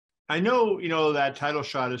I know, that title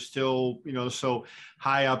shot is still, so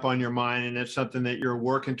high up on your mind, and it's something that you're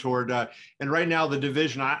working toward. And right now, the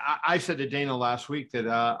division, I said to Dana last week that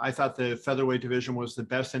I thought the featherweight division was the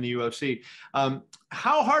best in the UFC.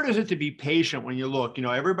 How hard is it to be patient when you look,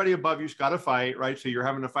 everybody above you's got to fight, right? So you're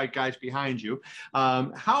having to fight guys behind you.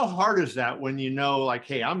 How hard is that when like,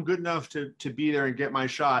 hey, I'm good enough to be there and get my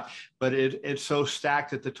shot, but it's so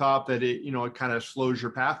stacked at the top that it kind of slows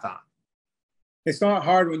your path down? It's not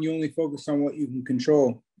hard when you only focus on what you can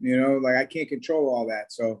control. Like I can't control all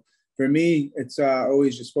that. So for me, it's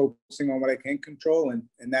always just focusing on what I can control,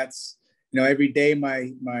 and that's every day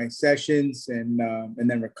my sessions and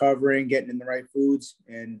then recovering, getting in the right foods,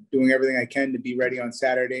 and doing everything I can to be ready on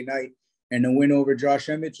Saturday night. And the win over Josh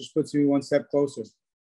Emmett just puts me one step closer.